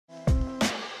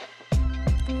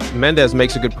Mendez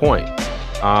makes a good point.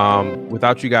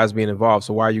 Without you guys being involved,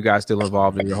 so why are you guys still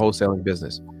involved in your wholesaling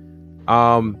business?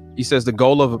 He says the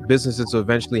goal of a business is to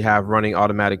eventually have running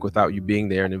automatic without you being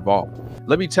there and involved.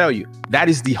 Let me tell you, that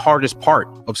is the hardest part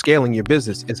of scaling your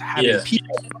business, is having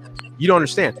people. You don't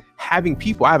understand. Having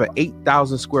people. I have an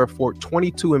 8,000 square foot,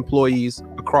 22 employees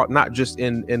across, not just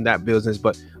in that business,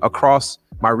 but across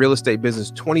my real estate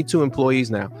business, 22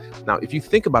 employees now. Now, if you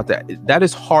think about that, that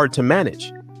is hard to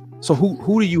manage. So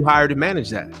who do you hire to manage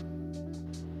that?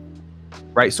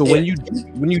 Right. So when you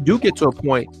do get to a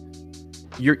point,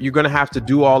 you're going to have to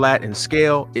do all that and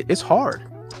scale. It's hard.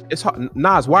 It's hard.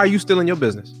 Nas, why are you still in your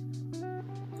business?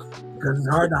 Because it's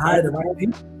hard to hire the right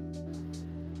people.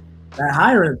 That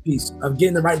hiring piece of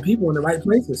getting the right people in the right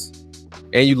places.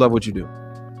 And you love what you do.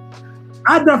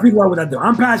 I definitely love what I do.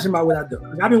 I'm passionate about what I do.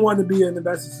 Like, I've been wanting to be an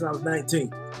investor since I was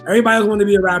 19. Everybody else wanted to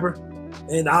be a rapper,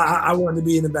 and I wanted to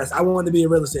be an investor. I wanted to be a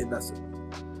real estate investor.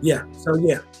 Yeah. So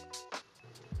yeah.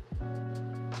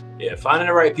 Yeah, finding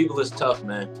the right people is tough,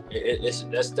 man.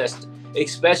 That's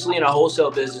especially in a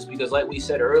wholesale business, because like we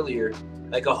said earlier,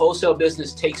 like a wholesale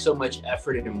business takes so much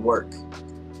effort and work.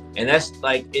 And that's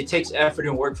like, it takes effort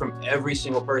and work from every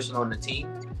single person on the team.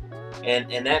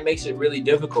 And that makes it really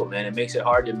difficult, man. It makes it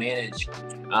hard to manage.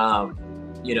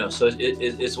 You know, so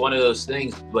it's one of those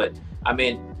things. But I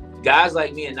mean, guys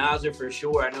like me and Nasir for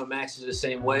sure, I know Max is the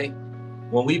same way.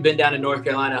 When we've been down in North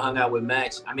Carolina, hung out with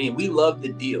Max, I mean, we love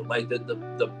the deal, like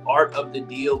the art of the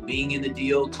deal, being in the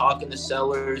deal, talking to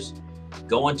sellers,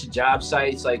 going to job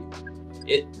sites, like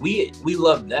we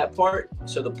love that part.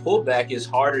 So the pullback is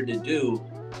harder to do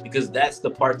because that's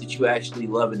the part that you actually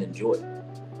love and enjoy,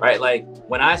 right? Like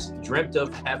when I dreamt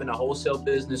of having a wholesale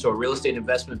business or real estate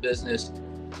investment business,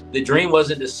 the dream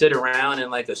wasn't to sit around in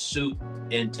like a suit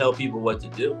and tell people what to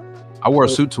do. I wore a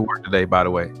suit to work today, by the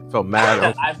way. Felt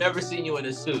mad. I've never seen you in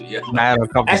a suit. Yeah. Mad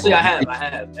uncomfortable. Actually, I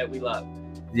have at We Love.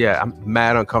 Yeah, I'm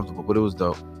mad uncomfortable, but it was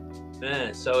dope.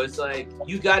 Man, so it's like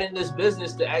you got in this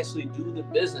business to actually do the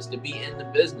business, to be in the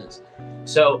business.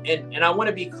 So, and I want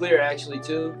to be clear actually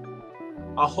too,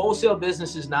 a wholesale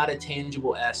business is not a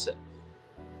tangible asset.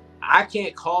 I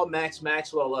can't call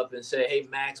Maxwell up and say, hey,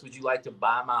 Max, would you like to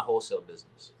buy my wholesale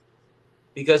business?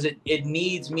 Because it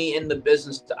needs me in the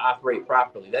business to operate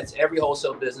properly. That's every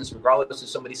wholesale business, regardless if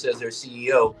somebody says they're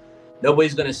CEO.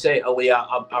 Nobody's going to say, oh, yeah,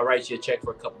 I'll write you a check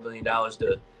for a couple $1 million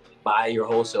to buy your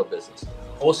wholesale business.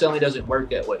 Wholesaling doesn't work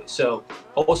that way. So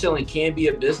wholesaling can be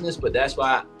a business, but that's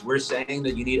why we're saying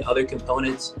that you need other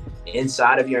components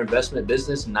inside of your investment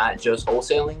business, not just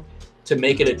wholesaling, to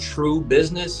make it a true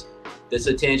business that's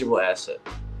a tangible asset.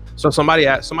 So somebody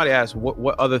asked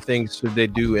what other things should they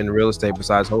do in real estate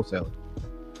besides wholesaling?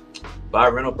 Buy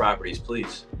rental properties,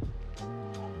 please.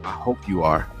 I hope you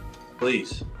are.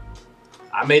 Please.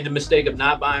 I made the mistake of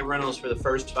not buying rentals for the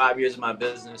first 5 years of my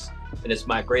business, and it's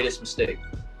my greatest mistake.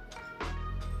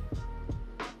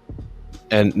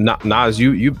 And Nas,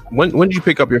 when did you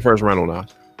pick up your first rental,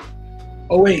 Nas?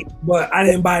 Oh wait, but I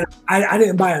didn't buy. I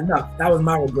didn't buy enough. That was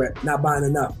my regret, not buying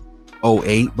enough.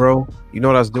 08, bro. You know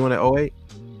what I was doing at 08?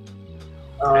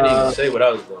 I didn't even say what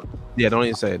I was doing. Yeah, don't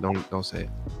even say it. Don't say it.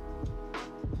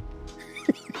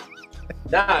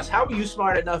 Nas, how were you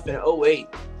smart enough in 08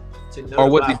 to know? Or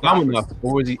was he dumb enough?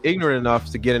 Or was he ignorant enough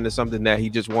to get into something that he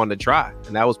just wanted to try?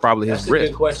 And that was probably his risk. That's a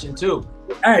good question too.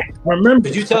 Hey, remember?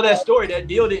 Did you tell that story? That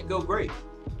deal didn't go great.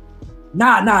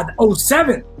 Nah.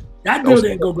 07. That deal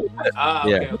didn't go great.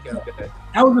 Okay.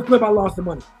 That was the flip. I lost the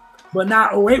money. But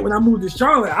now 08, when I moved to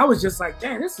Charlotte, I was just like,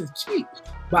 damn, this is cheap.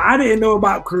 But I didn't know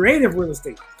about creative real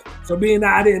estate. So being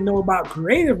that I didn't know about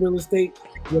creative real estate,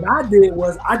 what I did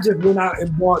was I just went out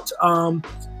and bought,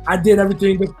 I did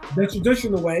everything the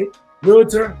traditional way,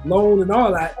 realtor, loan, and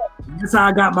all that. That's how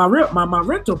I got my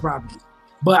rental property.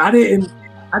 But I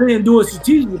didn't do it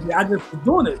strategically. I just was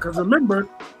doing it. Because remember,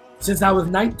 since I was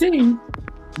 19,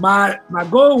 my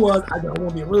goal was I want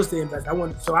to be a real estate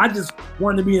investor. So I just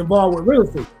wanted to be involved with real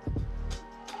estate.